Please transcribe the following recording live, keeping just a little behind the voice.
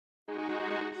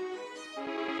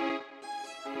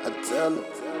tell her.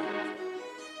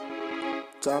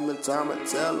 Time and time I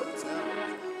tell her.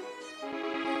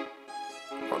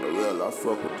 On the real, I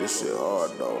fuck with this shit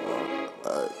hard though,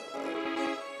 man.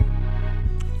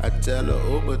 I tell her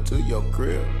Uber to your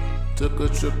crib. Took a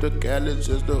trip to Cali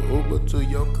just to Uber to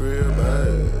your crib,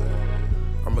 hey.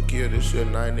 I'ma kill this shit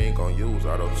and I ain't gon' use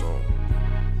auto-tune.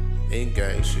 Ain't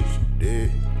gang shit, you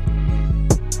did.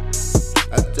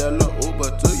 I tell her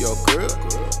Uber to your crib.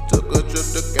 Took a trip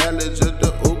to Cali just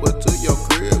to Uber to your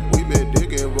crib. We been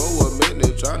digging for a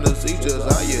minute, tryna see just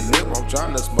how you live. I'm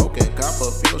tryna smoke and cop a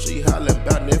feel. She hollin'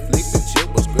 about Netflix and chill.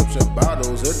 Prescription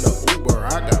bottles in the Uber.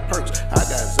 I got perks, I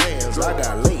got Zans, I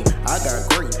got lean, I got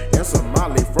green, and some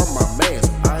Molly from my mans.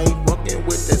 I ain't fucking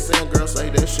with that sand, girl. Say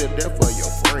that shit there for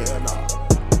your friend.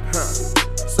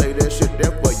 Say that shit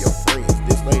there for your friends.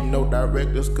 This ain't no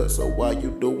director's cut, so why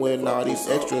you doing all these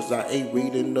extras? I ain't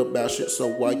reading about shit, so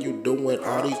why you doing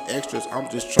all these extras? I'm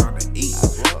just trying to eat.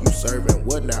 You serving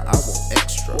what now? I want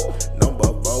extra. Number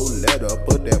 4 letter,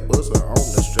 put that pussy on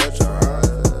the stretcher.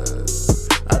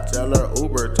 I tell her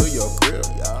Uber to your crib.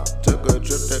 Took a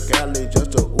trip to Cali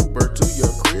just to Uber to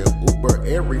your crib. Uber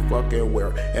every fucking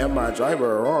where. And my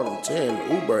driver on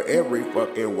 10. Uber every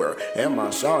fucking where. And my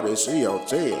shawty, she on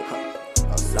 10.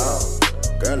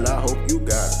 Girl, I hope you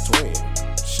got a twin.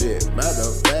 Shit, matter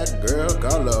of fact, girl,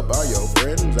 call up all your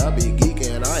friends. I be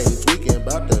geeking, I ain't tweaking.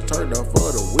 About to turn up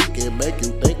for the weekend. Make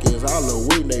you think it's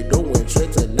Halloween. They doing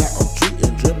tricks and now I'm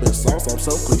treating dripping sauce. I'm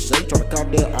so cliche, tryna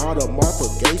cop that Audemars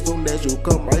Piguet. Soon as you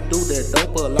come right through that door,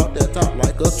 pull out that top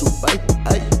like a toupee.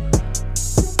 Ay.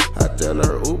 I tell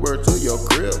her Uber to your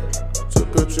crib. Took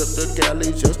a trip to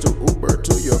Cali just to Uber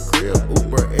to your crib.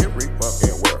 Uber every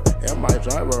fucking where. And my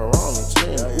driver on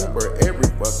 10. Uber every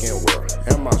fucking where.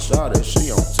 And my shawty,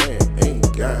 she on 10.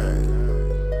 Ain't gang.